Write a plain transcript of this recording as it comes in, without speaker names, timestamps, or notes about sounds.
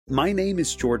My name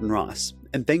is Jordan Ross,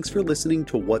 and thanks for listening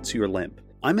to What's Your Limp?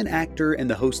 I'm an actor and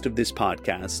the host of this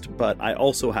podcast, but I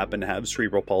also happen to have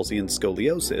cerebral palsy and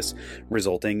scoliosis,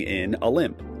 resulting in a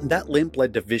limp. That limp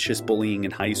led to vicious bullying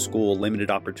in high school,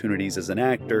 limited opportunities as an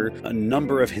actor, a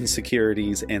number of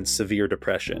insecurities, and severe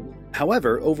depression.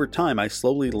 However, over time, I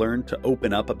slowly learned to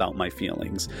open up about my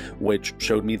feelings, which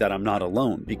showed me that I'm not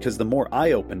alone, because the more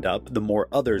I opened up, the more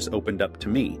others opened up to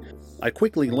me. I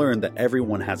quickly learned that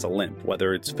everyone has a limp,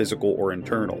 whether it's physical or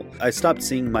internal. I stopped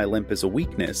seeing my limp as a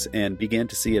weakness and began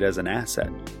to see it as an asset.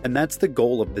 And that's the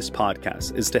goal of this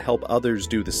podcast, is to help others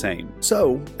do the same.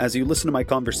 So, as you listen to my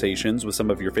conversations with some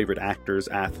of your favorite actors,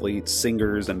 athletes,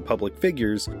 singers, and public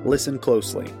figures, listen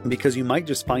closely, because you might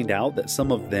just find out that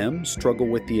some of them struggle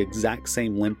with the exact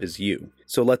same limp as you.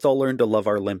 So let's all learn to love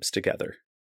our limps together.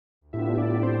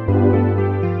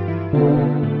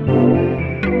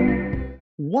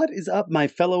 What is up, my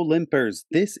fellow limpers?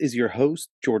 This is your host,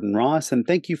 Jordan Ross, and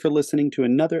thank you for listening to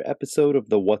another episode of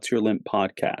the What's Your Limp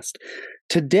podcast.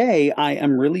 Today, I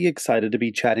am really excited to be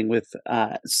chatting with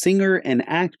singer and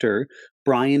actor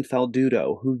Brian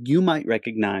Falduto, who you might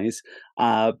recognize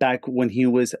back when he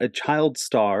was a child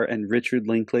star in Richard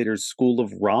Linklater's School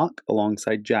of Rock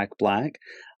alongside Jack Black.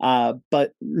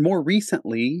 But more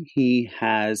recently, he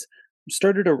has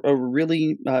started a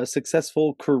really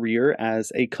successful career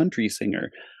as a country singer.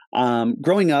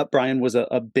 Growing up, Brian was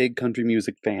a big country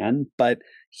music fan, but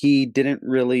he didn't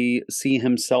really see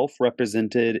himself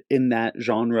represented in that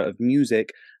genre of music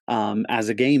as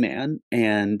a gay man,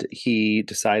 and he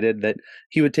decided that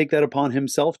he would take that upon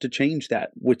himself to change that,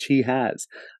 which he has.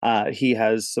 He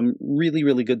has some really,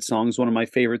 really good songs. One of my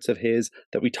favorites of his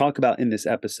that we talk about in this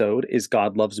episode is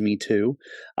God Loves Me Too,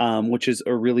 which is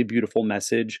a really beautiful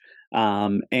message.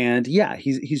 And yeah,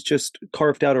 he's just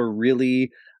carved out a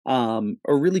really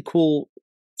cool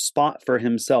spot for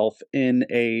himself in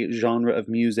a genre of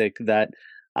music that,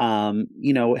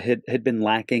 had been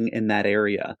lacking in that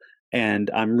area.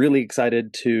 And I'm really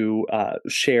excited to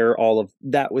share all of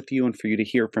that with you and for you to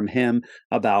hear from him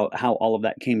about how all of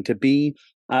that came to be,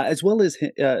 as well as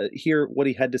hear what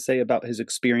he had to say about his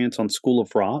experience on School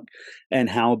of Rock and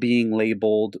how being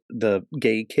labeled the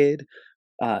gay kid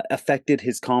affected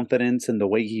his confidence and the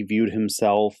way he viewed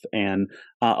himself, and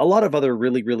a lot of other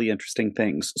really, really interesting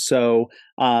things. So,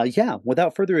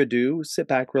 without further ado, sit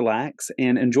back, relax,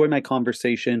 and enjoy my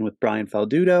conversation with Brian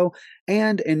Falduto,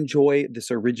 and enjoy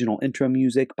this original intro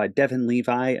music by Devin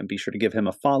Levi, and be sure to give him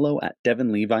a follow at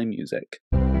Devin Levi Music.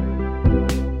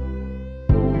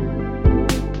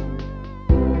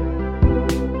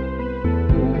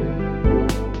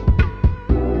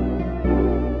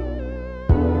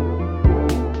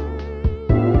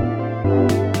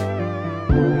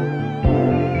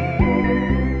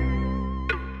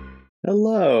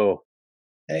 Hello.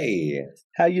 Hey.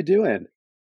 How you doing?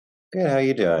 Good. How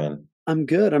you doing? I'm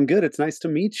good. It's nice to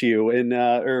meet you, and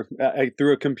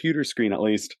through a computer screen at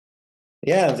least.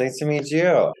 Yeah, it's nice to meet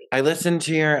you. I listened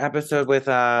to your episode with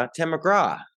Tim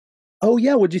McGraw. Oh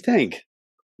yeah, what'd you think?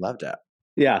 Loved it.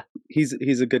 Yeah,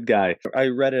 he's a good guy. I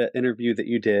read an interview that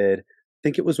you did. I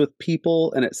think it was with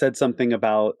People, and it said something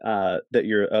about that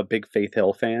you're a big Faith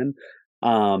Hill fan.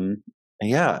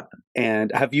 Yeah.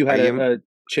 And have you had a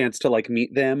chance to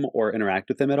meet them or interact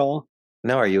with them at all?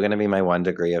 No, are you going to be my 1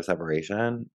 degree of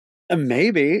separation?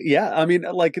 Maybe, yeah. I mean,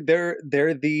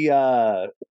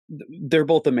 they're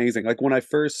both amazing. Like when I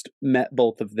first met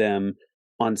both of them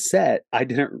on set,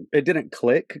 it didn't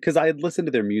click because I had listened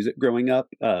to their music growing up,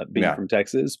 being from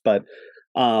Texas, but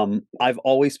I've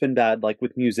always been bad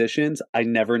with musicians. I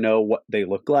never know what they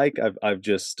look like.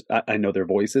 I know their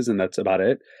voices and that's about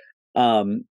it.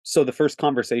 So the first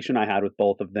conversation I had with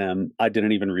both of them, I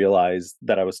didn't even realize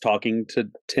that I was talking to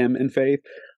Tim and Faith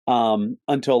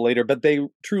until later. But they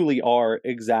truly are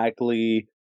exactly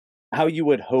how you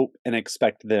would hope and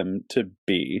expect them to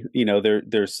be. You know,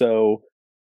 they're so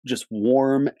just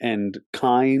warm and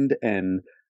kind, and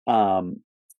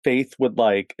Faith would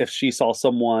if she saw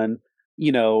someone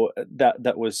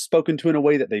that was spoken to in a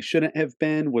way that they shouldn't have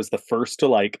been, was the first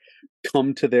to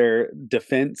come to their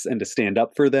defense and to stand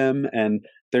up for them. And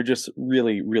they're just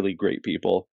really, really great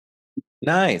people.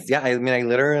 Nice. Yeah. I mean, I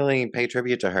literally pay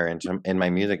tribute to her in my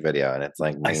music video, and it's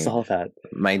I saw that.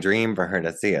 My dream for her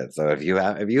to see it. So if you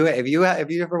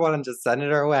ever want to just send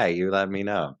it her way, you let me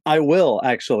know. I will,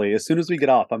 actually. As soon as we get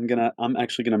off, I'm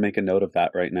actually gonna make a note of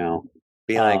that right now.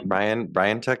 Be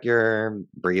Brian took your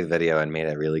Breathe video and made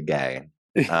it really gay.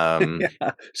 Yeah,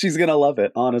 she's gonna love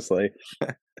it, honestly.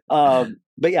 But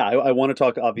yeah, I want to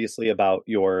talk obviously about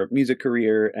your music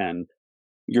career and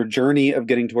your journey of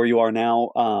getting to where you are now.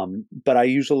 But I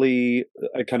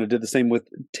kind of did the same with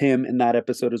Tim in that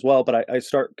episode as well. But I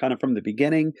start kind of from the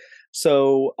beginning.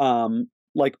 So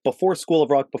like before School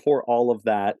of Rock, before all of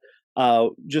that,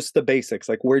 just the basics.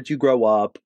 Like where'd you grow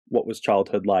up? What was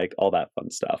childhood like? All that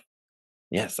fun stuff.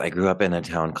 Yes, I grew up in a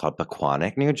town called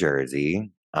Pequannock, New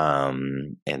Jersey.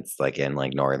 It's like in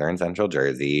like northern central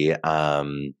Jersey.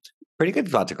 Pretty good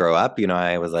spot to grow up. You know,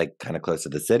 I was like kind of close to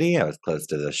the city. I was close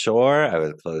to the shore. I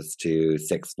was close to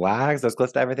Six Flags. I was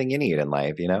close to everything you need in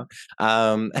life, you know?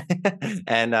 Um,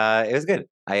 and it was good.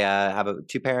 I have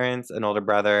two parents, an older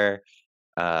brother.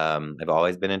 I've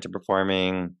always been into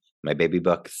performing. My baby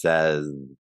book says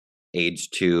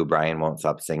age 2, Brian won't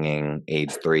stop singing.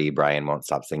 Age 3, Brian won't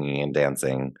stop singing and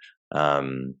dancing.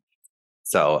 Um,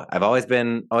 so I've always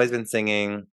been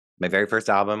singing. My very first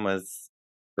album was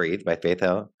 "Breathe" by Faith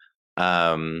Hill,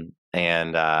 and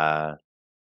I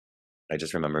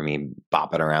just remember me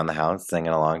bopping around the house,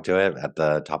 singing along to it at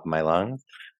the top of my lungs.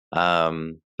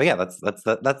 But yeah, that's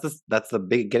the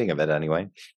beginning of it anyway.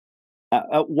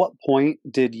 At what point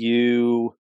did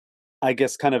you, I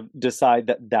guess, kind of decide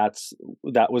that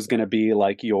that was going to be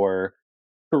like your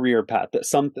career path, that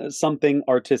something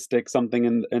artistic,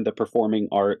 something in the performing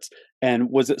arts?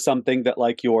 And was it something that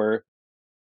like your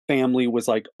family was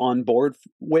like on board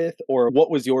with, or what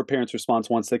was your parents' response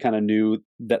once they kind of knew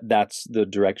that that's the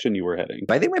direction you were heading?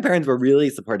 I think my parents were really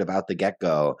supportive out the get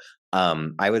go.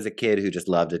 I was a kid who just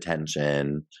loved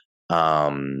attention. I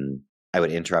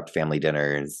would interrupt family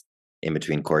dinners in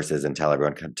between courses and tell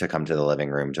everyone to come to the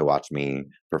living room to watch me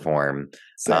perform.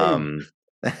 Same.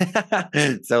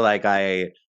 Um, so like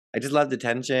I just loved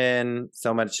attention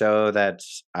so much so that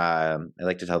I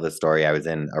like to tell this story. I was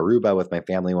in Aruba with my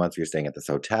family once. We were staying at this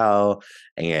hotel,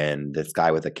 and this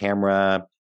guy with a camera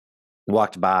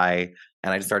walked by,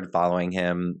 and I just started following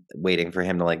him, waiting for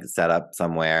him to like set up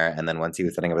somewhere. And then once he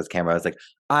was setting up his camera, I was like,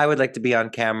 I would like to be on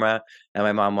camera. And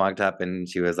my mom walked up and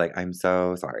she was like, I'm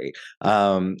so sorry.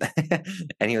 And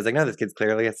he was like, no, this kid's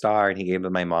clearly a star. And he gave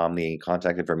my mom the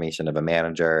contact information of a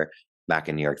manager back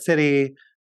in New York City,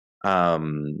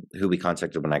 who we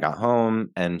contacted when I got home.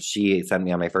 And she sent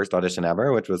me on my first audition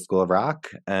ever, which was School of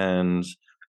Rock. And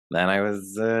then I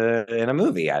was in a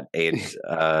movie at age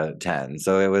 10.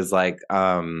 So it was like,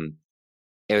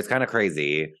 it was kind of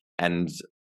crazy and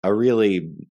a really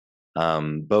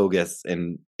bogus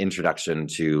introduction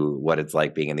to what it's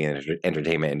like being in the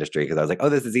entertainment industry, because I was like, oh,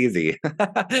 this is easy.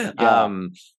 Yeah.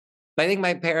 But I think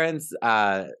my parents,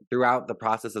 throughout the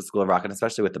process of School of Rock, and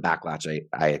especially with the backlash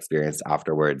I experienced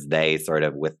afterwards, they sort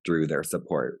of withdrew their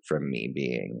support from me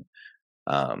being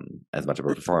as much of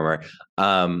a performer.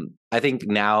 I think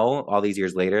now, all these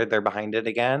years later, they're behind it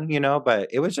again, you know, but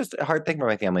it was just a hard thing for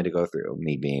my family to go through,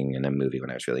 me being in a movie when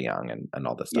I was really young and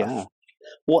all this stuff. Yeah.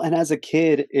 Well, and as a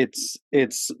kid,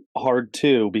 it's hard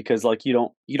too because like you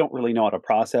don't really know how to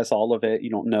process all of it. You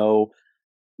don't know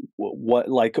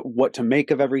what to make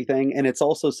of everything, and it's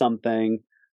also something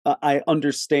I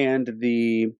understand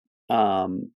the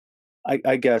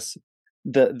I guess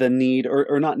the need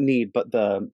or not need, but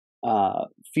the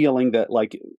feeling that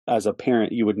like as a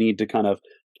parent you would need to kind of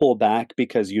pull back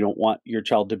because you don't want your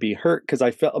child to be hurt. Because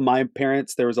I felt my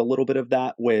parents, there was a little bit of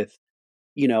that with,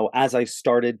 you know, as I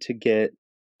started to get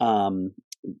um,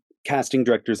 casting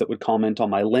directors that would comment on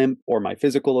my limp or my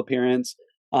physical appearance,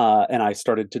 and I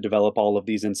started to develop all of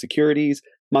these insecurities.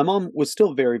 My mom was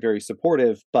still very, very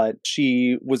supportive, but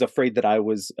she was afraid that I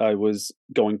was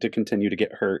going to continue to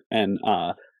get hurt, and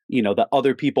you know that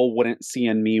other people wouldn't see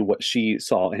in me what she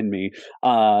saw in me.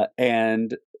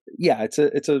 And yeah, it's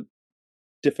a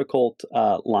difficult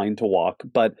line to walk.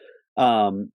 But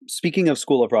speaking of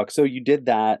School of Rock, so you did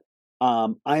that.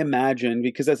 I imagine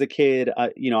because as a kid,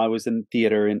 you know, I was in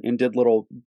theater and did little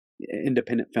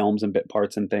independent films and bit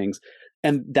parts and things.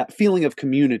 And that feeling of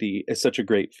community is such a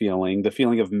great feeling. The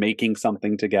feeling of making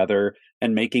something together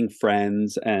and making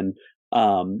friends, and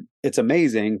it's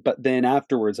amazing. But then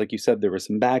afterwards, like you said, there was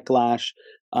some backlash,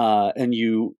 and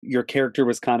your character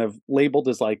was kind of labeled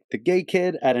as like the gay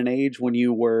kid at an age when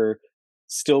you were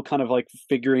still kind of like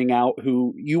figuring out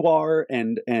who you are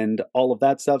and all of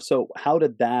that stuff. So how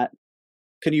did that,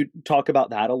 can you talk about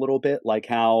that a little bit? Like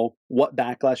how, what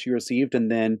backlash you received,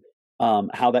 and then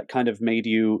how that kind of made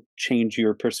you change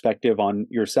your perspective on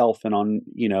yourself and on,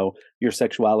 you know, your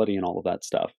sexuality and all of that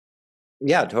stuff.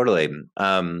 Yeah, totally.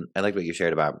 I like what you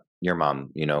shared about your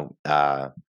mom, you know,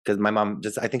 because my mom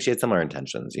just, I think she had similar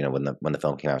intentions. You know, when the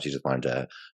film came out, she just wanted to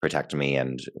protect me,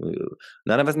 and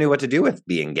none of us knew what to do with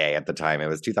being gay at the time. It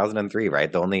was 2003,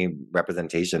 right? The only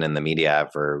representation in the media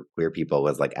for queer people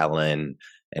was like Ellen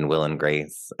and Will and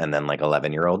Grace, and then like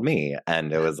 11-year-old me,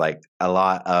 and it was like a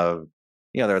lot of,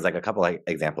 there was like a couple like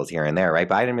examples here and there, right?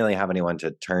 But I didn't really have anyone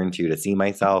to turn to see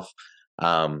myself,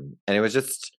 and it was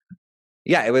just,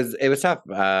 yeah, it was tough.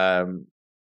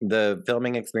 The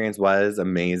filming experience was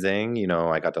amazing.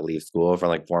 I got to leave school for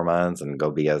like 4 months and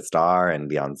go be a star and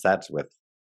be on set with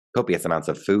copious amounts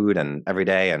of food and every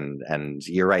day. And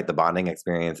you're right, the bonding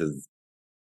experience is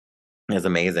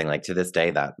amazing. Like to this day,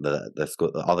 that the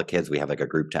school, all the kids, we have like a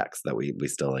group text that we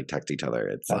still like text each other.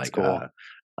 It's That's like cool.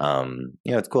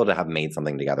 it's cool to have made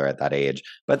something together at that age.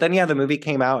 But then, yeah, the movie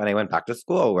came out and I went back to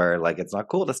school where like it's not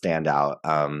cool to stand out.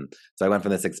 So I went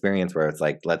from this experience where it's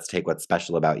like, let's take what's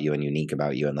special about you and unique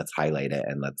about you and let's highlight it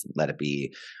and let's let it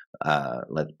be,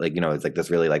 it's like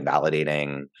this really like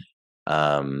validating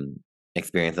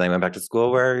experience. And I went back to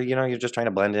school where, you're just trying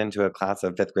to blend into a class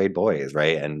of fifth grade boys,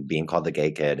 right? And being called the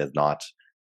gay kid is not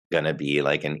gonna be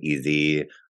like an easy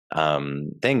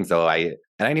thing. So I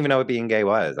didn't even know what being gay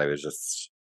was. I was just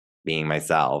being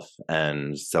myself.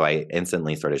 And so I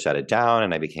instantly sort of shut it down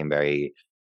and I became very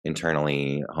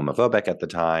internally homophobic at the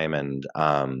time. And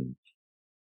by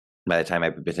the time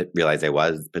I realized I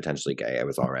was potentially gay, I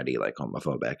was already like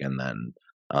homophobic. And then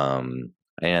I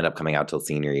ended up coming out till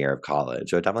senior year of college.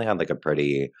 So it definitely had like a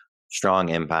pretty strong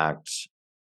impact.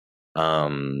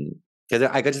 Because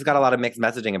I just got a lot of mixed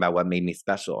messaging about what made me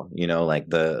special. Like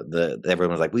the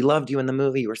everyone was like, "We loved you in the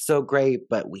movie. You were so great,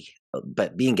 but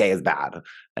being gay is bad."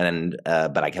 And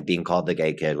but I kept being called the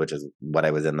gay kid, which is what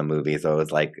I was in the movie. So it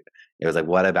was like,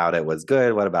 what about it was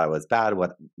good? What about it was bad?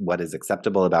 What is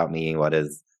acceptable about me?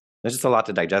 There's just a lot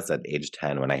to digest at age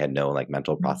 10 when I had no like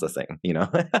mental processing.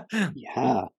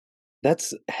 Yeah,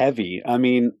 that's heavy. I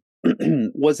mean,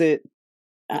 was it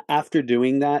after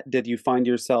doing that, did you find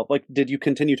yourself like, did you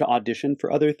continue to audition for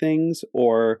other things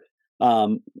or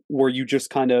were you just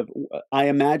kind of, I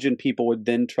imagine people would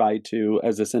then try to,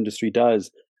 as this industry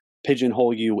does,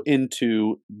 pigeonhole you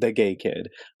into the gay kid.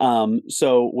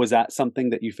 So was that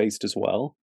something that you faced as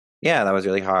well? Yeah, that was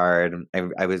really hard. I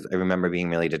remember being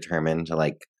really determined to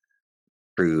like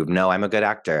prove, no, I'm a good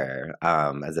actor,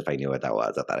 as if I knew what that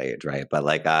was at that age, right? But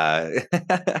like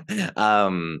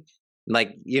um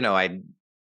like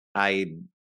I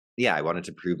yeah, I wanted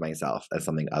to prove myself as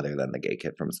something other than the gay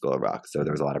kid from School of Rock. So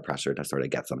there was a lot of pressure to sort of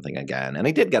get something again. And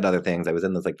I did get other things. I was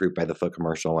in this like Fruit by the Foot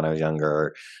commercial when I was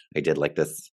younger. I did like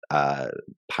this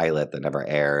pilot that never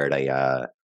aired. I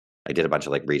did a bunch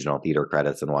of like regional theater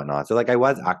credits and whatnot. So like I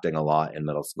was acting a lot in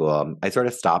middle school. I sort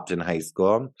of stopped in high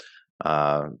school.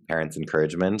 Parents'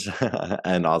 encouragement.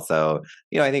 And also,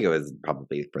 I think it was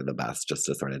probably for the best just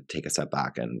to sort of take a step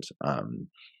back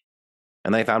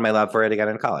and then I found my love for it again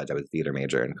in college. I was a theater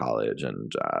major in college,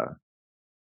 and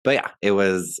but yeah, it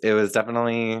was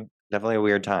definitely a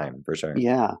weird time for sure.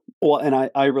 Yeah. Well,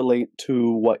 and I relate to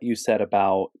what you said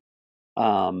about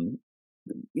um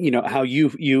how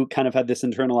you kind of had this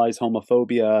internalized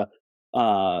homophobia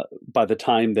by the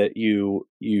time that you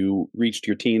reached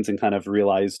your teens and kind of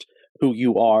realized who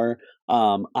you are.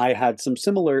 I had some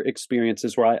similar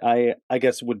experiences where I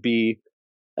guess would be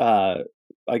uh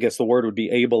I guess the word would be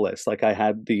ableist. Like I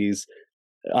had these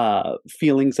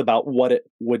feelings about what it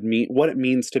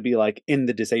means to be like in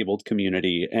the disabled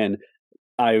community, and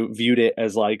I viewed it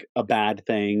as like a bad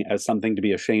thing, as something to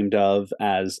be ashamed of,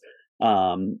 as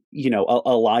a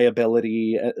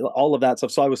liability, all of that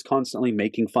stuff. So I was constantly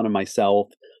making fun of myself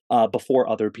before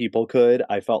other people could.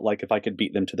 I felt like if I could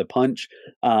beat them to the punch,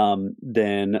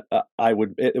 then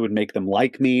it would make them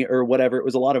like me or whatever. It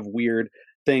was a lot of weird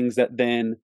things that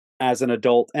then, as an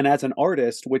adult and as an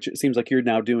artist, which it seems like you're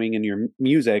now doing in your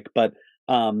music, but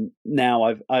now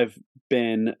I've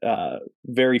been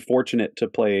very fortunate to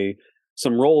play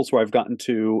some roles where I've gotten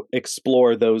to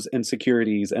explore those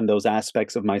insecurities and those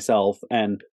aspects of myself,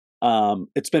 and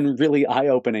it's been really eye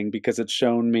opening because it's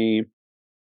shown me.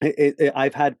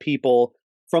 I've had people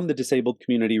from the disabled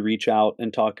community reach out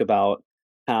and talk about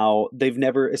how they've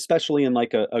never, especially in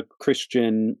like a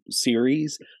Christian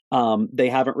series, they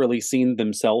haven't really seen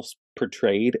themselves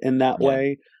portrayed in that Yeah.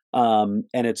 way,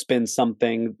 and it's been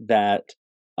something that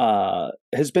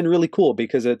has been really cool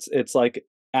because it's like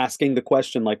asking the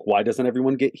question like why doesn't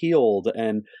everyone get healed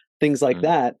and things like Mm.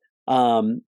 that.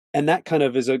 And that kind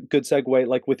of is a good segue.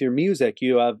 Like with your music,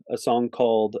 you have a song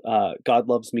called God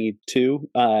Loves Me Too.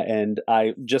 And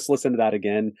I just listened to that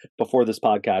again before this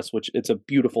podcast, which it's a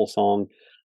beautiful song.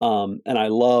 And I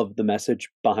love the message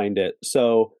behind it.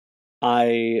 So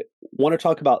I want to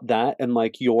talk about that and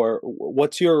like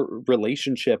what's your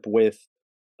relationship with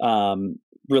um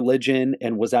religion,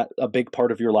 and was that a big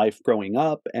part of your life growing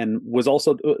up, and was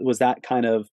that kind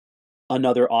of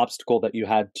another obstacle that you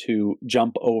had to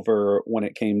jump over when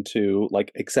it came to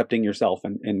like accepting yourself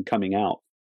and coming out?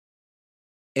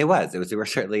 It was super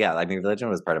shortly, yeah. I mean, religion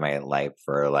was part of my life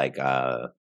for like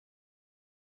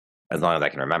as long as I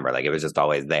can remember. Like it was just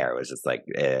always there. It was just like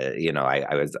I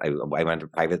went to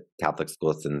private Catholic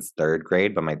school since third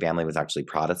grade, but my family was actually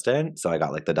Protestant, so I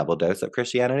got like the double dose of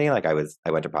Christianity. Like I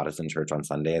went to Protestant church on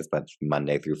Sundays, but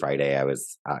Monday through Friday I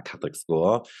was at Catholic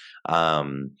school.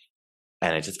 Um,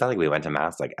 and it just felt like we went to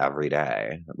mass like every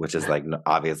day, which is like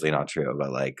obviously not true,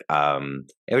 but like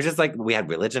it was just like we had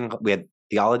religion, we had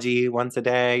theology once a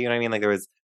day. You know what I mean? Like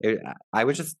I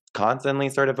was just constantly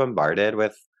sort of bombarded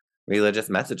with religious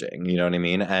messaging. You know what I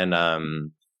mean? And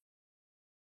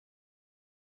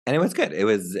it was good.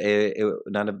 It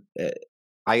none of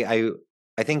I I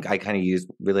I think I kind of used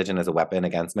religion as a weapon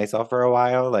against myself for a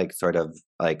while, like sort of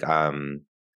like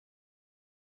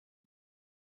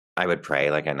I would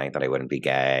pray like at night that I wouldn't be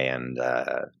gay, and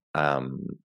um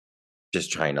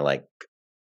just trying to like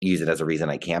use it as a reason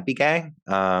I can't be gay,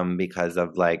 because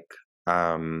of like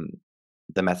um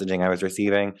the messaging I was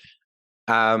receiving.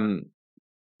 Um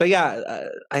but yeah,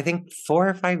 I think 4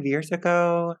 or 5 years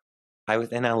ago I was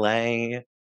in LA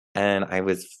and I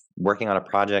was working on a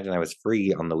project and I was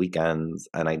free on the weekends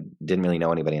and I didn't really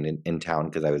know anybody in town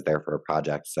because I was there for a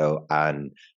project. So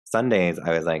on Sundays,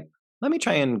 I was like, let me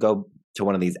try and go to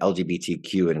one of these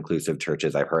LGBTQ inclusive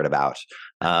churches I've heard about.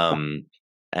 Um,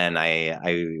 and I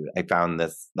found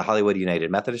the Hollywood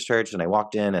United Methodist Church, and I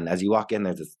walked in, and as you walk in,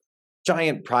 there's this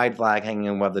giant pride flag hanging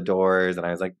above the doors, and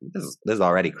I was like, this is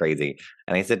already crazy.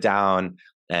 And I sit down,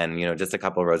 and just a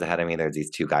couple rows ahead of me, there's these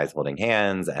two guys holding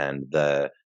hands, and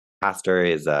the pastor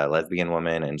is a lesbian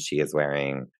woman, and she is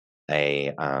wearing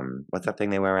a what's that thing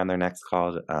they wear around their necks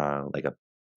called? Like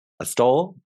a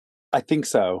stole. I think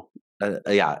so.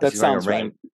 Yeah, That she's wearing sounds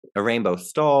right. a rainbow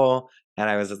stole, and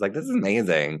I was just like, this is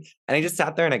amazing. And I just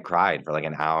sat there and I cried for like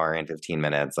an hour and 15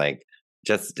 minutes. Like,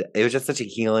 just it was just such a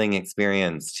healing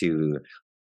experience to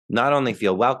not only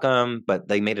feel welcome, but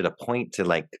they made it a point to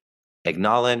like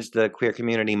acknowledge the queer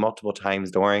community multiple times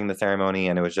during the ceremony,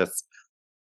 and it was just,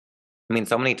 I mean,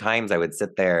 so many times I would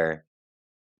sit there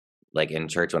like in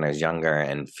church when I was younger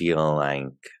and feel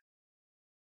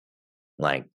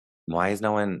like why is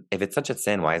no one, if it's such a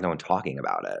sin, why is no one talking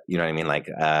about it? You know what I mean? Like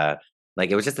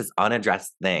it was just this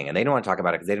unaddressed thing, and they didn't want to talk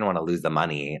about it because they didn't want to lose the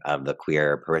money of the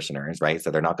queer parishioners, right?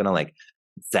 So they're not gonna like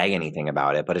say anything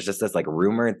about it, but it's just this like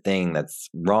rumored thing that's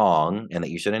wrong and that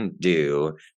you shouldn't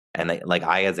do. And like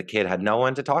I as a kid had no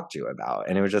one to talk to about.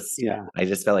 And it was just, Yeah. I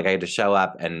just felt like I had to show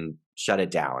up and shut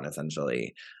it down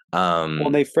essentially. Well, and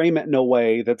Um they frame it in a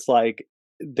way that's like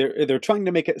they're trying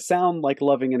to make it sound like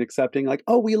loving and accepting, like,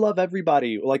 oh, we love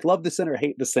everybody, like love the sin or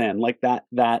hate the sin, like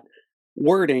that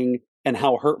wording, and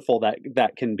how hurtful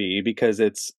that can be, because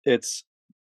it's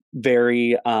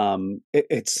very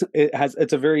it's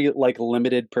a very like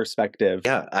limited perspective.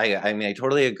 Yeah, I mean, I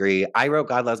totally agree. I wrote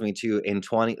 "God Loves Me Too" in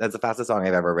 20. That's the fastest song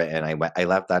I've ever written. I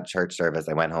left that church service.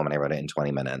 I went home and I wrote it in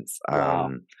 20 minutes.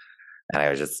 Wow. And I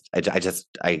was just,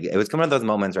 it was one of those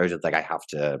moments where I was just like, I have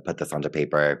to put this onto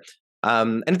paper.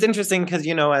 And it's interesting because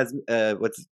as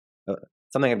what's uh,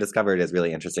 something I've discovered is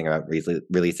really interesting about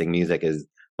releasing music is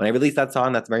when I released that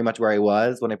song, that's very much where I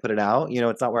was when I put it out.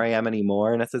 It's not where I am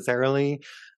anymore necessarily.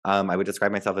 I would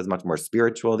describe myself as much more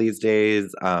spiritual these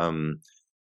days. I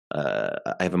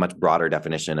have a much broader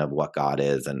definition of what God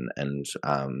is, and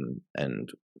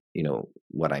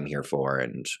what I'm here for,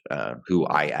 and who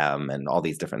I am, and all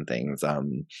these different things.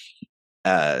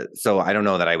 So I don't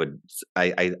know that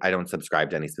I don't subscribe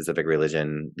to any specific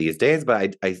religion these days,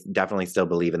 but I definitely still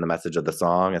believe in the message of the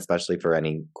song, especially for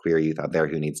any queer youth out there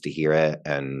who needs to hear it.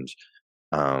 And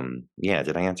yeah,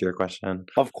 did I answer your question?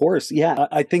 Of course, yeah.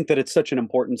 I think that it's such an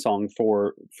important song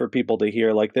for people to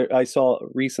hear. Like I saw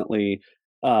recently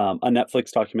a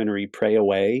Netflix documentary, "Pray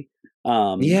Away."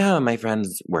 Um, Yeah, my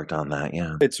friends worked on that.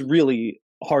 Yeah. it's really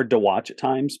hard to watch at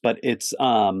times, but it's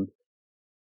one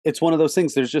of those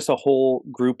things. There's just a whole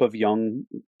group of young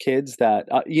kids that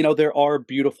there are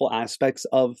beautiful aspects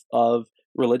of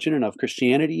religion and of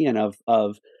Christianity and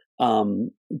of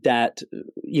that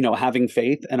having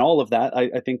faith and all of that.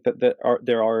 I think that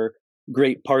there are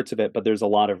great parts of it, but there's a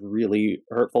lot of really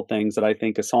hurtful things that I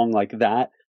think a song like that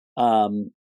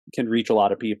um, can reach a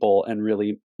lot of people and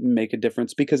really make a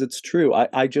difference, because it's true.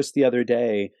 I just the other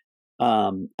day,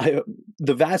 the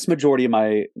vast majority of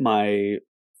my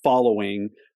following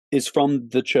is from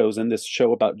The Chosen, this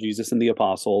show about Jesus and the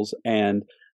apostles. And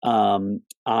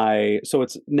So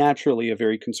it's naturally a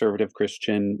very conservative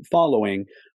Christian following,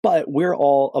 but we're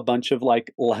all a bunch of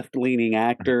like left-leaning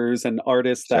actors and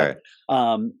artists that Sure.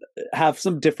 um, have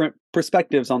some different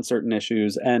perspectives on certain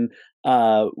issues, and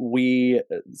we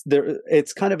there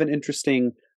it's kind of an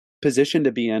interesting position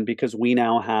to be in because we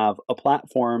now have a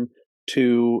platform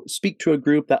to speak to a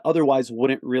group that otherwise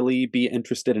wouldn't really be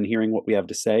interested in hearing what we have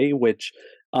to say, which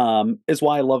is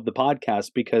why I love the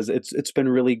podcast because it's been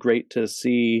really great to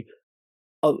see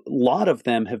a lot of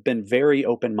them have been very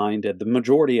open-minded. The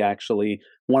majority actually,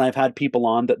 when I've had people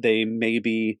on that they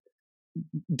maybe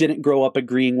didn't grow up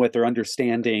agreeing with or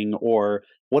understanding or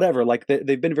whatever, like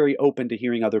they've been very open to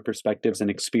hearing other perspectives and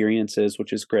experiences,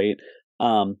 which is great.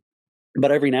 Um,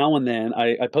 but every now and then,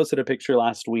 I posted a picture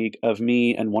last week of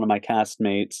me and one of my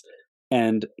castmates,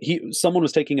 and someone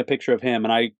was taking a picture of him,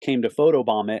 and I came to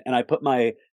photobomb it, and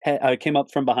I came up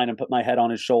from behind and put my head on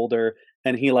his shoulder,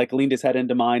 and he like leaned his head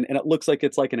into mine, and it looks like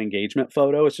it's like an engagement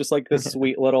photo. It's just like this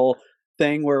sweet little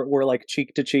thing where we're like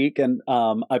cheek to cheek, and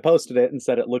I posted it and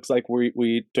said it looks like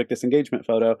we took this engagement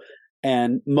photo,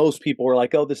 and most people were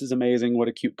like, "Oh, this is amazing! What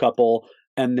a cute couple!"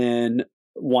 And then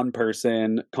one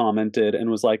person commented and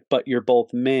was like, "But you're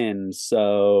both men,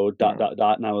 so dot Mm. dot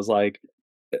dot." And I was like,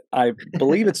 "I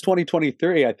believe it's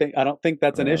 2023. I don't think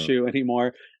that's an Mm. issue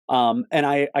anymore." And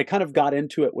I kind of got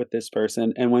into it with this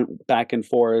person and went back and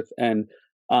forth, and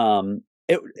um,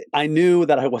 it I knew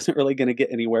that I wasn't really going to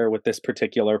get anywhere with this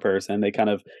particular person. They kind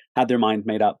of had their mind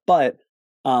made up, but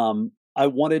I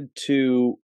wanted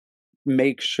to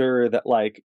make sure that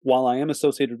like while I am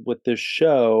associated with this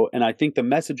show and I think the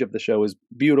message of the show is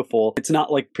beautiful, it's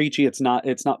not like preachy, it's not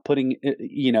putting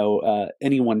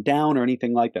anyone down or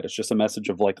anything like that. It's just a message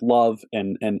of like love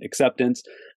and acceptance.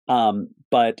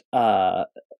 But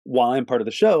while I'm part of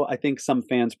the show, I think some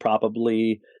fans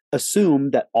probably assume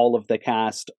that all of the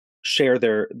cast share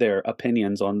their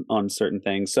opinions on certain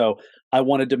things. So I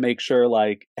wanted to make sure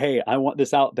like, hey, I want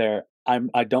this out there.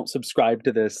 I don't subscribe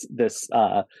to this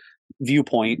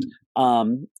viewpoint.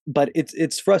 But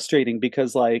it's frustrating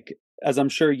because like as I'm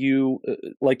sure you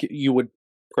would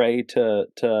pray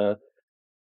to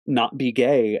not be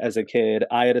gay as a kid.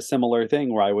 I had a similar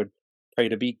thing where I would pray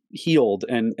to be healed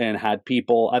and I've had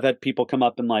people come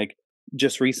up and like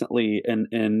just recently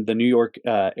in the New York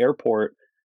airport,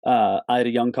 I had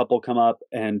a young couple come up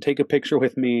and take a picture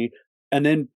with me and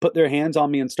then put their hands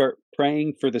on me and start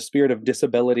praying for the spirit of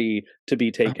disability to be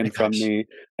Oh my taken from gosh. me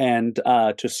and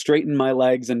to straighten my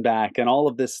legs and back and all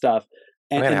of this stuff. Oh,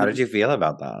 And, man, how did and you feel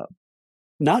about that?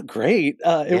 not great.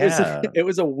 It was Yeah. it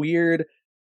was a weird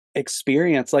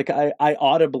experience. Like I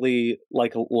audibly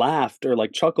like laughed or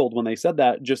like chuckled when they said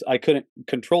that. Just I couldn't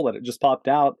control it. It just popped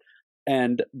out,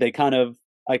 and they kind of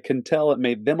I can tell it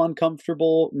made them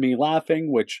uncomfortable. Me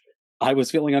laughing, which I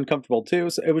was feeling uncomfortable too.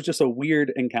 So it was just a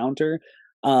weird encounter.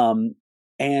 Um,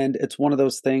 and it's one of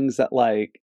those things that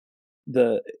like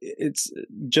it's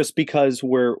just because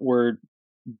we're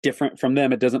different from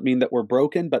them, it doesn't mean that we're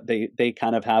broken. But they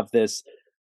kind of have this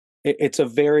it's a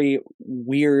very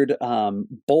weird,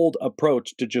 bold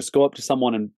approach to just go up to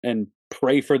someone and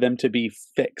pray for them to be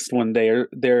fixed when they're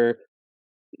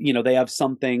they have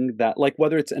something that like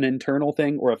whether it's an internal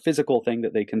thing or a physical thing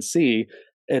that they can see.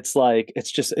 It's like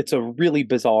it's a really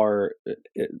bizarre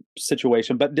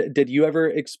situation. But did you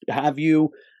ever have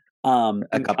you A couple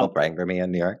encountered? praying for me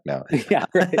in New York? No. Yeah,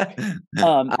 right.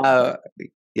 Um, Uh,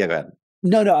 yeah, go ahead.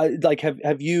 no, no. Like,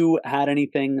 have you had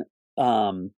anything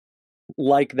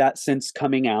like that since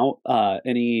coming out?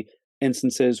 Any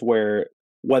instances where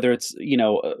whether it's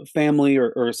family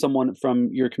or someone from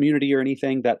your community or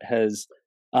anything that has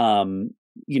um,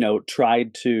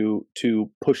 tried to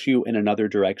push you in another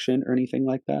direction or anything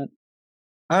like that?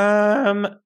 Um,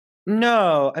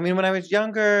 no. I mean, when I was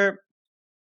younger,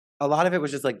 a lot of it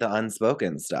was just like the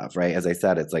unspoken stuff, right? As I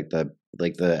said, it's like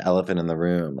the elephant in the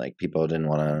room. Like people didn't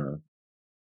want to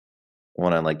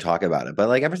like talk about it. But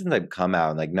like ever since I've come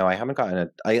out, like no, I haven't gotten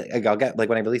a. I'll get like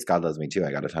when I released God Loves Me Too,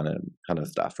 I got a ton of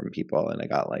stuff from people, and I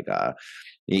got like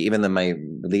even in my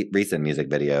recent music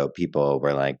video, people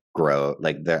were like gross.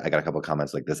 Like there, I got a couple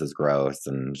comments like this is gross,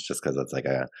 and it's just because it's like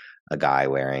a guy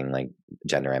wearing like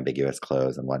gender ambiguous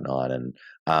clothes and whatnot, and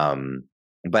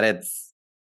but it's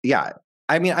yeah.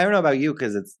 I mean, I don't know about you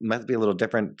because it must be a little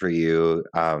different for you.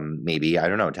 Maybe I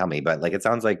don't know. Tell me, but like it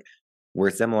sounds like we're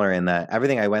similar in that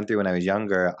everything I went through when I was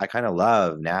younger, I kind of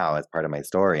love now as part of my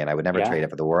story, and I would never trade Yeah, it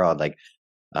for the world. Like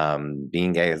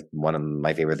being gay is one of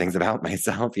my favorite things about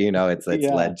myself. You know, it's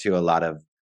yeah, led to a lot of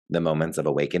the moments of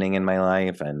awakening in my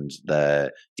life and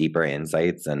the deeper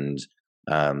insights. And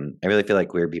I really feel like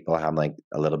queer people have like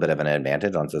a little bit of an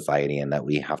advantage on society, and that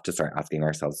we have to start asking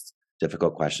ourselves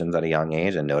difficult questions at a young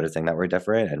age and noticing that we're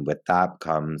different. And with that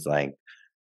comes like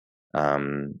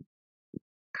um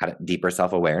deeper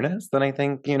self-awareness than I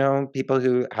think, people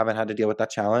who haven't had to deal with that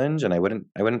challenge. And I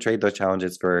wouldn't trade those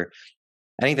challenges for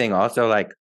anything. Also,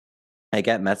 like I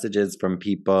get messages from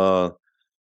people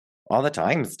all the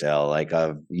time still, like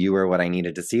of you were what I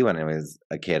needed to see when I was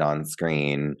a kid on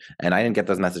screen. And I didn't get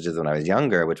those messages when I was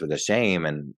younger, which was a shame,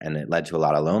 and it led to a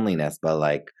lot of loneliness. But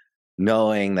like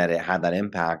knowing that it had that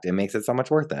impact, it makes it so much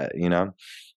worth it,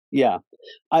 Yeah.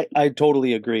 I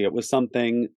totally agree. It was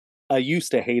something I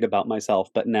used to hate about myself,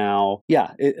 but now,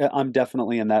 yeah, I'm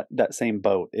definitely in that same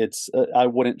boat. It's I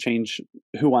wouldn't change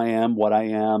who I am, what I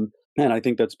am, and I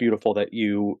think that's beautiful that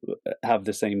you have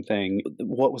the same thing.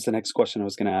 What was the next question I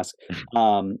was going to ask?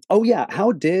 Oh yeah,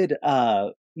 how did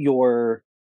your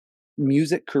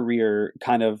music career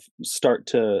kind of start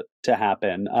to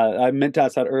happen? I meant to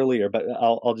ask that earlier, but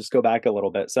I'll just go back a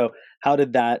little bit. So, how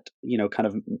did that kind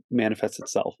of manifest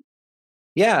itself?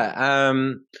 Yeah.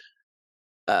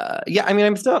 Yeah, I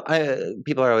mean,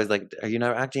 people are always like, "Are you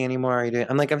not acting anymore? Are you doing?"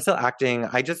 I'm like, "I'm still acting."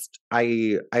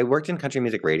 I worked in country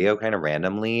music radio kind of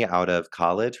randomly out of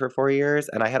college for 4 years,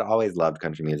 and I had always loved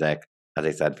country music. As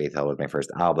I said, Faith Hill was my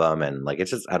first album, and like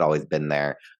it's just I'd always been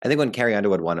there. I think when Carrie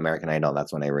Underwood won American Idol,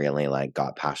 that's when I really like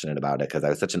got passionate about it because I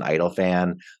was such an Idol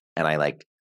fan, and I like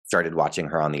started watching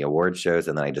her on the award shows,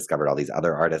 and then I discovered all these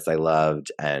other artists I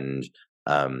loved, and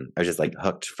I was just like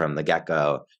hooked from the get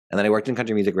go. And then I worked in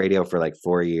country music radio for like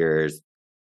 4 years.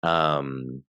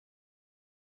 Um,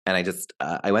 and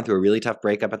I went through a really tough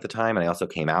breakup at the time. And I also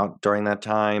came out during that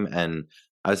time. And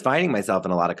I was finding myself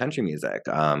in a lot of country music.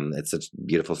 It's such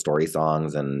beautiful story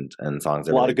songs and songs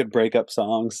A that lot really, of good breakup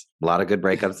songs. a lot of good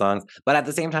breakup songs. But at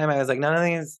the same time, I was like, none of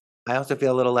these, I also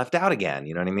feel a little left out again.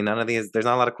 You know what I mean? None of these, there's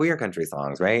not a lot of queer country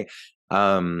songs, right?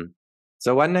 Um,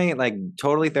 so one night, like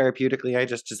totally therapeutically, I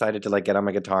just decided to like get on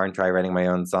my guitar and try writing my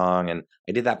own song. And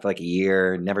I did that for like a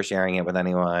year, never sharing it with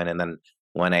anyone. And then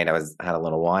one night had a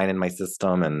little wine in my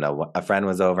system, and a friend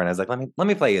was over, and I was like, let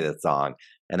me play you this song.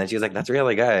 And then she was like, that's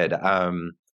really good.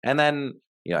 And then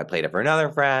I played it for another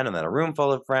friend, and then a room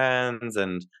full of friends,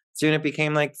 and soon it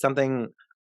became like something.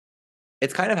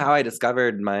 It's kind of how I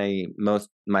discovered my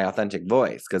authentic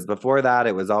voice, because before that,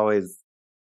 it was always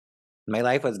my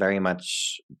life was very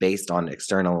much based on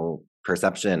external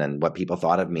perception and what people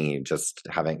thought of me, just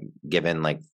having given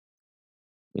like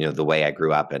the way I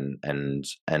grew up, and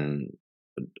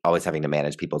always having to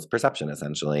manage people's perception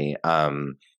essentially.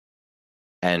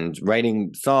 And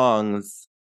writing songs,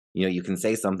 you can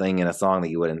say something in a song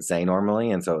that you wouldn't say normally,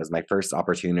 and so it was my first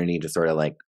opportunity to sort of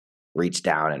like reach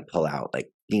down and pull out like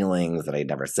feelings that I'd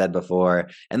never said before,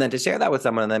 and then to share that with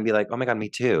someone and then be like, oh my god, me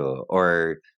too.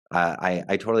 Or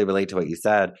I totally relate to what you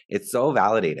said. It's so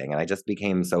validating, and I just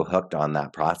became so hooked on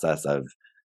that process of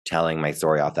telling my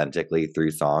story authentically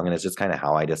through song. And it's just kind of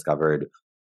how I discovered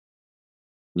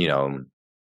you know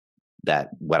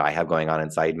that what I have going on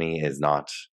inside me is not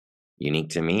unique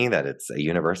to me, that it's a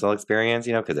universal experience,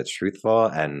 because it's truthful.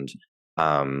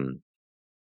 Um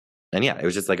and yeah, it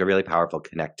was just like a really powerful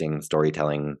connecting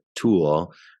storytelling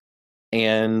tool.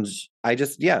 And I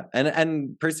just, yeah,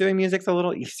 and pursuing music's a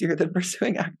little easier than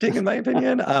pursuing acting, in my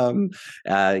opinion.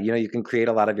 You can create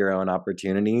a lot of your own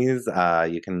opportunities.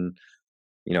 You can,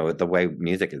 with the way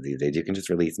music is these days, you can just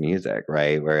release music,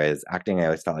 right? Whereas acting, I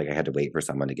always felt like I had to wait for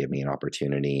someone to give me an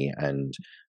opportunity, and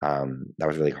that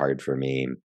was really hard for me.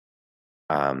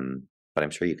 But I'm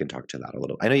sure you can talk to that a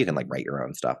little. I know you can like write your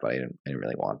own stuff, but I didn't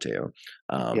really want to.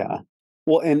 Yeah. Um,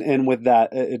 Well, and with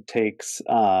that, it takes,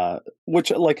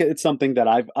 which like it's something that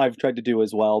I've tried to do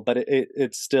as well, but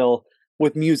it's still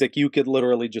with music. You could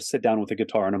literally just sit down with a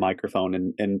guitar and a microphone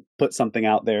and put something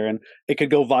out there, and it could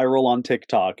go viral on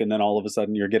TikTok, and then all of a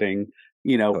sudden you're getting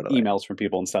totally. emails from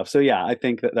people and stuff. So yeah, I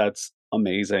think that's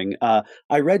amazing.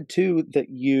 I read too that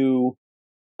you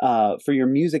for your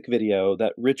music video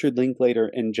that Richard Linklater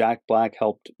and Jack Black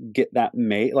helped get that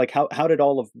made. Like how did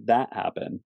all of that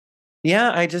happen?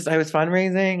 Yeah, I was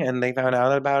fundraising, and they found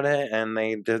out about it, and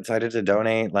they decided to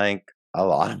donate like a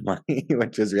lot of money,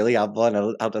 which was really helpful, and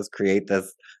it helped us create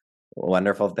this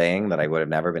wonderful thing that I would have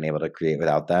never been able to create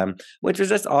without them, which was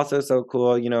just also so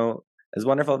cool. As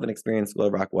wonderful of an experience School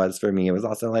of Rock was for me, it was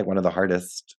also like one of the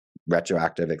hardest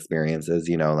retroactive experiences.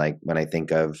 Like when I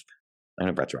think of, I don't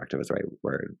know if retroactive is the right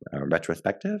word,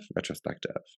 retrospective,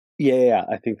 Yeah,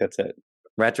 I think that's it.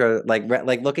 retro,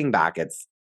 like looking back, it's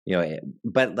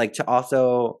but like to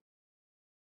also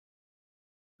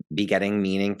be getting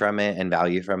meaning from it and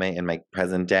value from it in my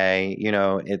present day,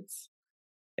 it's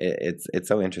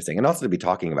so interesting. And also to be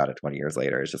talking about it 20 years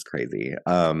later is just crazy.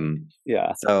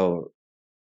 Yeah. So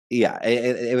yeah,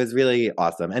 it was really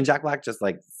awesome. And Jack Black just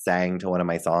like sang to one of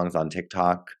my songs on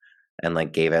TikTok and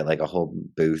like gave it like a whole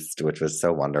boost, which was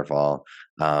so wonderful.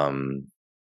 Um,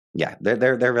 yeah,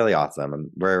 they're really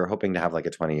awesome. We're hoping to have like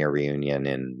a 20-year reunion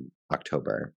in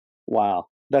October. Wow,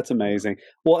 that's amazing.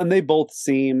 Well, and they both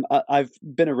seem. I've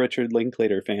been a Richard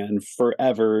Linklater fan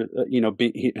forever.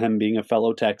 Him being a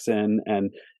fellow Texan,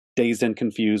 and Dazed and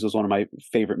Confused was one of my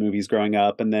favorite movies growing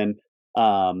up. And then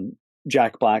um,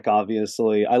 Jack Black,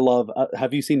 obviously. I love.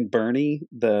 Have you seen Bernie,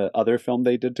 the other film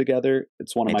they did together?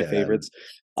 It's one of I my did. favorites.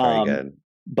 It's very Um, good.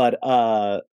 but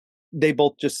they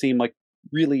both just seem like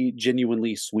really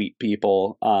genuinely sweet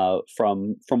people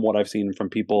from what I've seen from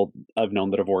people I've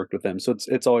known that have worked with him. So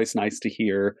it's always nice to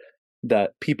hear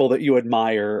that people that you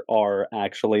admire are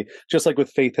actually just like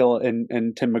with Faith Hill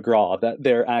and Tim McGraw, that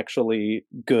they're actually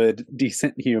good,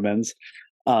 decent humans.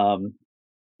 Um,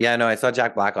 Yeah, no, I saw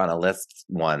Jack Black on a list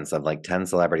once of like 10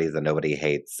 celebrities that nobody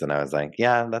hates. And I was like,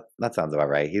 yeah, that sounds about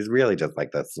right. He's really just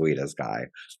like the sweetest guy.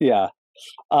 yeah.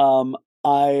 Um,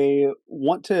 I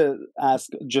want to ask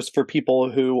just for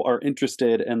people who are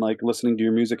interested in like listening to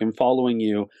your music and following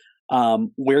you,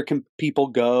 where can people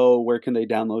go? Where can they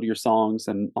download your songs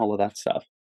and all of that stuff?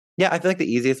 Yeah, I feel like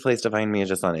the easiest place to find me is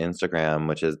just on Instagram,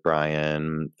 which is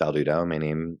Brian Falduto, my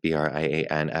name,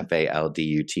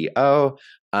 BrianFalduto.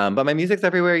 But my music's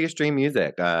everywhere you stream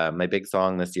music. My big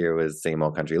song this year was Same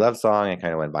Old Country Love Song. It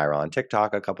kind of went viral on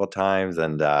TikTok a couple times,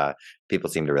 and people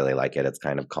seem to really like it. It's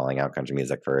kind of calling out country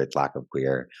music for its lack of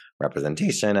queer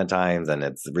representation at times, and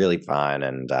it's really fun,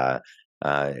 and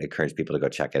encourage people to go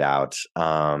check it out.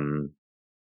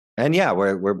 And yeah,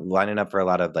 we're lining up for a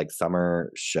lot of like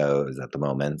summer shows at the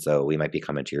moment, so we might be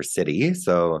coming to your city.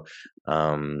 So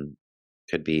um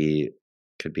could be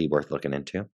could be worth looking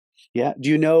into. Yeah. Do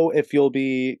you know if you'll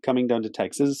be coming down to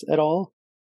Texas at all?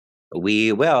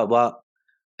 We will. Well,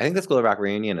 I think the School of Rock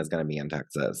reunion is going to be in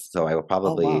Texas, so I will Oh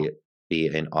probably wow. be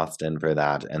in Austin for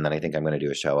that, and then I think I'm going to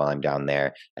do a show while I'm down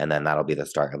there, and then that'll be the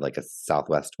start of like a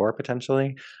Southwest tour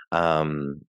potentially.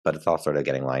 But it's all sort of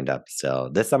getting lined up still.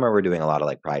 This summer we're doing a lot of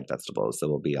like Pride festivals, so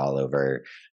we'll be all over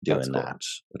That's doing cool. that,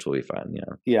 which will be fun.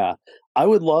 Yeah. Yeah. I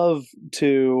would love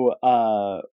to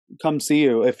come see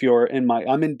you if you're in my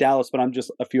I'm in Dallas, but I'm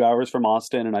just a few hours from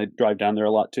Austin and I drive down there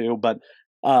a lot too. But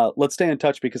let's stay in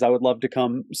touch because I would love to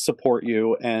come support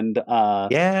you. And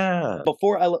Yeah.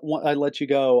 before I let you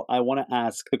go, I want to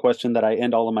ask the question that I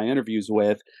end all of my interviews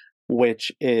with,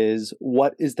 which is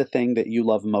what is the thing that you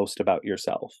love most about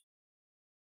yourself?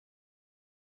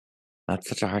 That's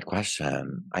such a hard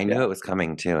question. I knew Yeah. it was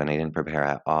coming too, and I didn't prepare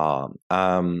at all.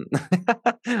 Um,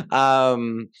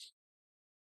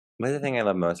 what's the thing I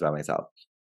love most about myself?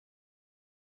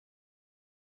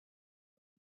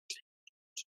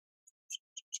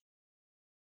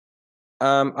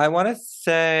 I want to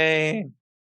say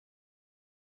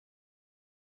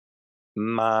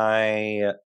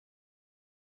my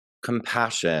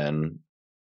compassion.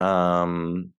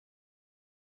 Um,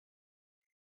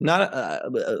 not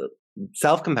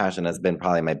self compassion has been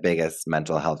probably my biggest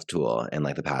mental health tool in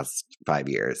like the past 5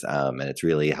 years, and it's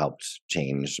really helped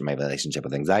change my relationship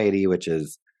with anxiety, which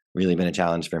has really been a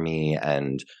challenge for me,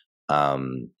 and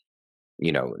um,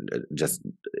 just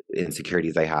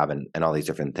insecurities I have, and all these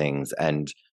different things,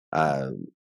 and uh,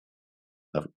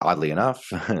 oddly enough,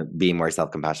 being more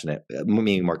compassionate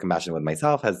with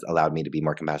myself has allowed me to be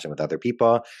more compassionate with other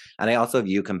people. And I also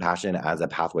view compassion as a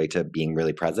pathway to being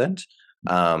really present.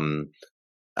 Um,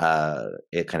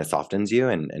 it kind of softens you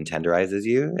and tenderizes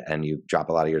you, and you drop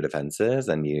a lot of your defenses,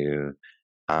 and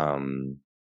um,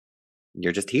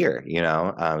 you're just here,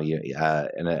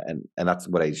 and that's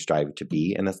what I strive to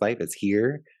be in this life, is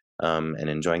here, and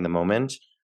enjoying the moment.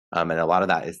 And a lot of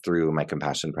that is through my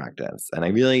compassion practice. And I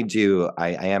really do, I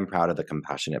am proud of the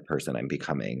compassionate person I'm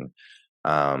becoming.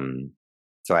 Um,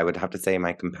 so I would have to say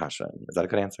my compassion. Is that a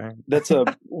good answer? That's a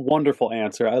wonderful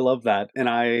answer. I love that. And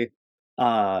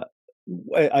uh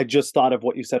I just thought of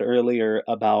what you said earlier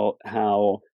about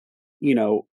how, you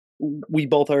know, we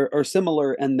both are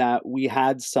similar in that we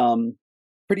had some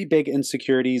pretty big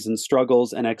insecurities and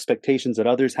struggles and expectations that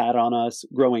others had on us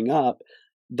growing up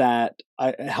that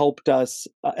helped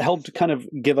kind of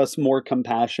give us more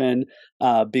compassion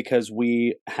because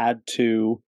we had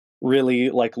to really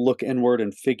like look inward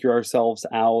and figure ourselves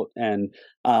out and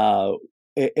uh,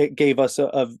 it gave us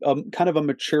a kind of a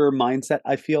mature mindset.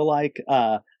 I feel like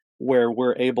where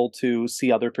we're able to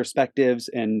see other perspectives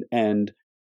and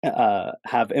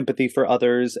have empathy for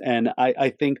others, and I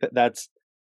think that that's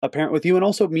apparent with you, and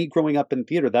also me growing up in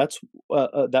theater.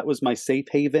 That was my safe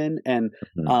haven, and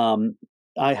Mhm. um,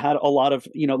 I had a lot of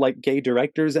like gay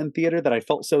directors in theater that I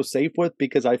felt so safe with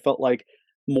because I felt like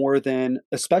more than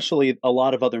especially a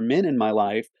lot of other men in my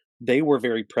life. They were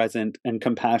very present and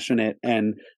compassionate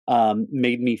and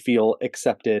made me feel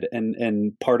accepted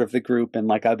and part of the group and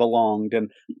like I belonged.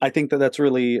 And I think that that's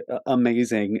really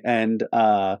amazing. And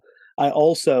I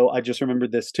just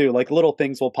remembered this too. Like little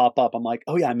things will pop up. I'm like,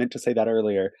 oh yeah, I meant to say that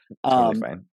earlier. Totally Um,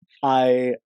 fine.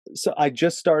 I so I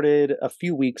just started a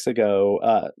few weeks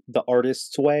ago. The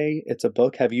Artist's Way. It's a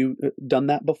book. Have you done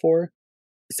that before?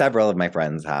 Several of my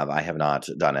friends have. I have not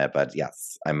done it, but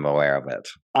yes, I'm aware of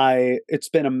it. It's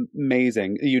been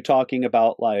amazing. You talking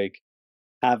about like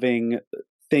having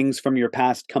things from your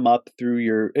past come up through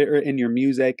your in your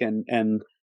music and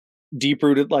deep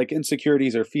rooted like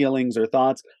insecurities or feelings or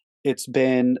thoughts. It's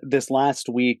been this last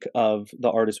week of the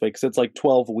Artist Way because it's like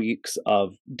 12 weeks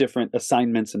of different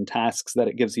assignments and tasks that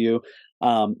it gives you.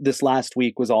 This last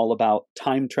week was all about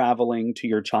time traveling to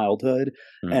your childhood.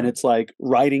 And Mm. it's like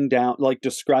writing down, like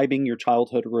describing your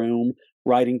childhood room,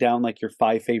 writing down like your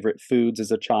five favorite foods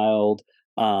as a child,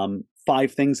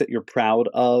 five things that you're proud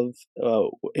of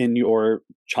in your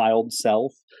child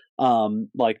self,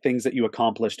 like things that you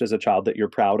accomplished as a child that you're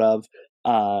proud of,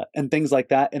 and things like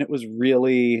that. And it was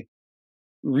really,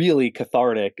 really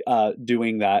cathartic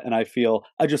doing that. And I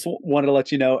just wanted to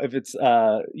let you know if it's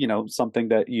something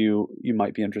that you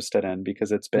might be interested in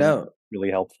because it's been No, really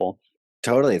helpful.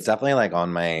 totally. It's definitely like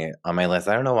on my list.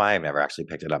 I don't know why I've never actually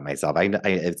picked it up myself.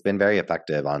 It's been very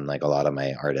effective on like a lot of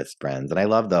my artist friends, and I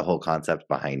love the whole concept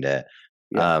behind it.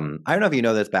 Yeah. I don't know if you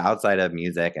know this, but outside of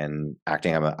music and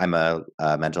acting, I'm a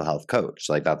mental health coach.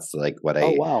 Like that's like what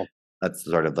Oh I wow. that's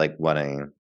sort of like what I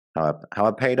how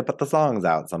I pay to put the songs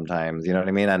out sometimes. You know what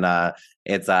I mean? And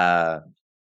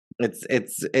it's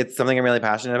it's something I'm really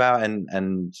passionate about,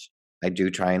 and I do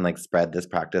try and like spread this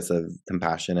practice of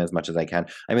compassion as much as I can.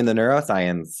 I mean, the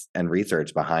neuroscience and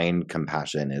research behind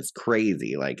compassion is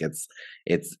crazy. Like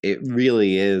it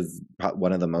really is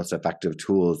one of the most effective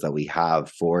tools that we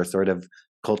have for sort of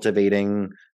cultivating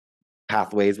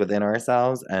pathways within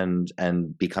ourselves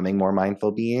and becoming more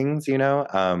mindful beings, you know.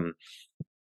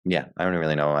 Yeah, I don't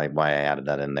really know why I added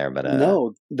that in there, but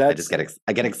No, I just that's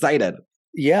I get excited.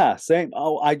 yeah, same.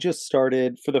 Oh, I just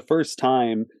started for the first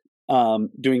time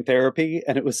doing therapy,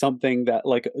 and it was something that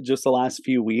like just the last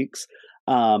few weeks.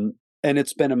 Um, and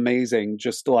it's been amazing.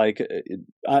 Just like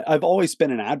I've always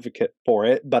been an advocate for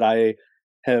it, but I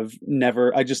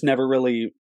just never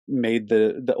really made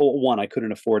the one. I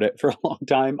couldn't afford it for a long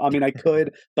time. I mean, I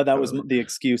could, but that was Totally. the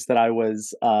excuse that I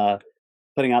was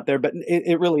putting out there. But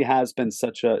it really has been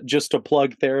such a just a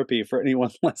plug therapy for anyone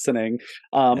listening,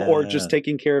 or just Yeah.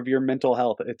 taking care of your mental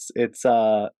health.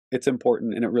 It's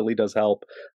important and it really does help.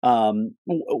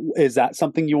 Is that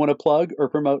something you want to plug or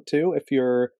promote too? If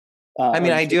you're, I are mean,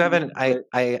 you I do have taking an for?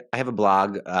 I have a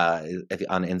blog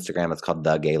on Instagram. It's called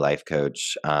The Gay Life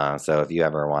Coach. So if you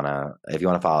ever if you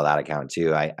wanna follow that account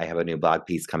too, I have a new blog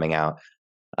piece coming out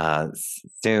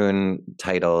soon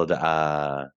titled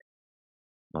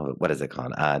what is it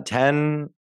called?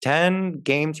 10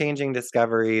 game-changing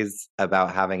discoveries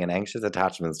about having an anxious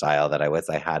attachment style that I wish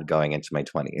I had going into my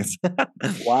 20s.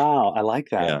 Wow, I like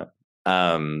that.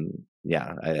 Yeah. Um,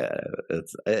 yeah,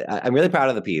 I'm really proud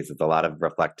of the piece. It's a lot of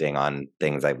reflecting on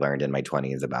things I've learned in my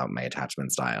 20s about my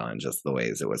attachment style and just the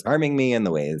ways it was harming me and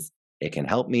the ways it can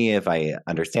help me if I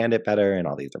understand it better and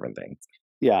all these different things.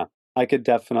 Yeah, I could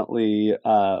definitely.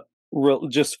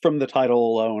 Just from the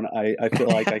title alone, I feel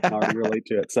like I can already relate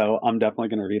to it. So I'm definitely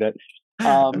going to read it.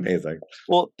 Um, Amazing.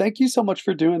 well, thank you so much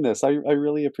for doing this. I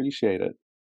really appreciate it.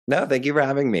 No, thank you for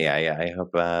having me. I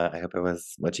hope it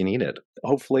was what you needed.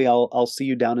 Hopefully, I'll see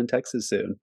you down in Texas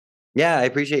soon. Yeah, I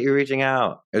appreciate you reaching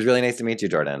out. It was really nice to meet you,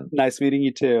 Jordan. Nice meeting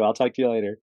you too. I'll talk to you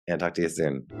later. And talk to you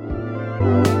soon.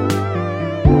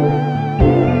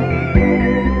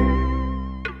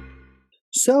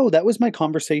 So that was my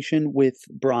conversation with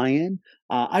Brian.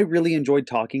 I really enjoyed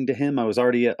talking to him. I was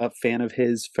already a fan of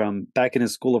his from back in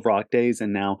his School of Rock days,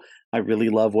 and now I really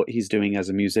love what he's doing as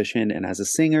a musician and as a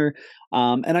singer.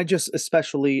 And I just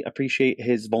especially appreciate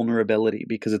his vulnerability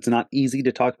because it's not easy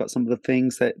to talk about some of the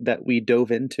things that we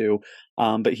dove into,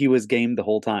 but he was game the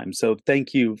whole time. So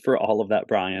thank you for all of that,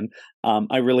 Brian.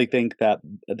 I really think that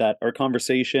our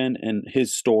conversation and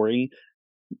his story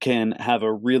can have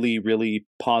a really, really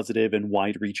positive and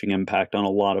wide reaching impact on a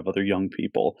lot of other young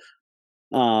people.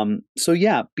 So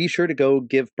yeah, be sure to go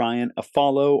give Brian a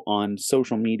follow on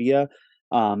social media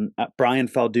at Brian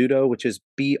Falduto, which is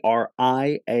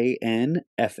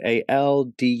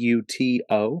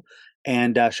BrianFalduto,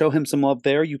 and show him some love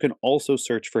there. You can also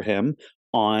search for him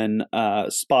on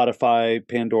Spotify,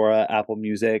 Pandora, Apple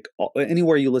Music,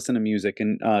 anywhere you listen to music.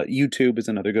 And YouTube is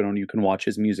another good one. You can watch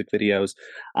his music videos.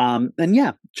 And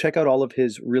yeah, check out all of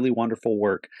his really wonderful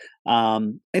work.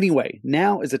 Anyway,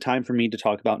 now is the time for me to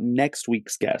talk about next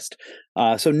week's guest.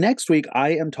 So next week,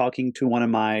 I am talking to one of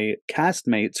my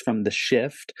castmates from The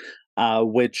Shift.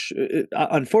 Which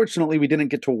unfortunately we didn't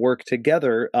get to work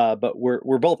together, but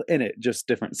we're both in it, just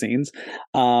different scenes.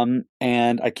 And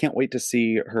I can't wait to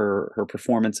see her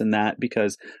performance in that,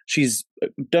 because she's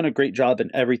done a great job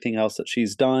in everything else that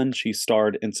she's done. She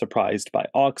starred in Surprised by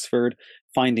Oxford,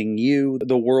 Finding You,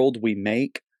 The World We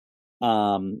Make,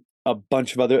 a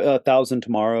bunch of other Thousand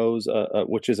Tomorrows,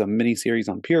 which is a mini series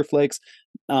on Pureflix,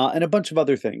 and a bunch of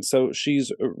other things. So she's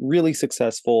a really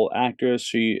successful actress.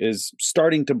 She is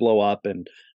starting to blow up, and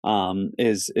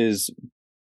is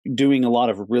doing a lot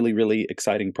of really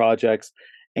exciting projects.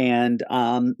 And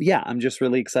yeah, I'm just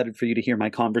really excited for you to hear my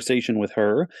conversation with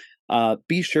her.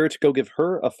 Be sure to go give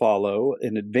her a follow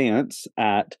in advance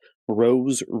at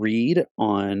Rose Reid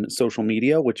on social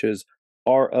media, which is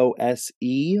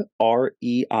RoseReidd.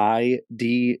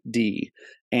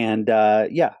 And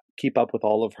yeah, keep up with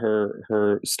all of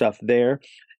her stuff there.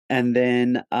 And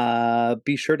then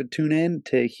be sure to tune in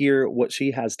to hear what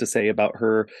she has to say about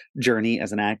her journey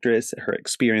as an actress, her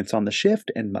experience on The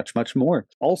Shift, and much more.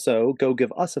 Also, go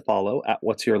give us a follow at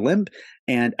What's Your Limp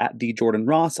and at The Jordan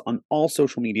Ross on all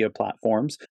social media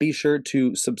platforms. Be sure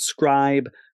to subscribe,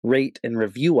 rate, and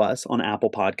review us on Apple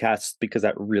Podcasts, because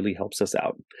that really helps us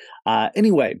out.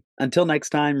 Anyway, until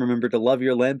next time, remember to love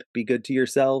your limp, be good to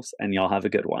yourselves, and y'all have a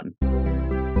good one.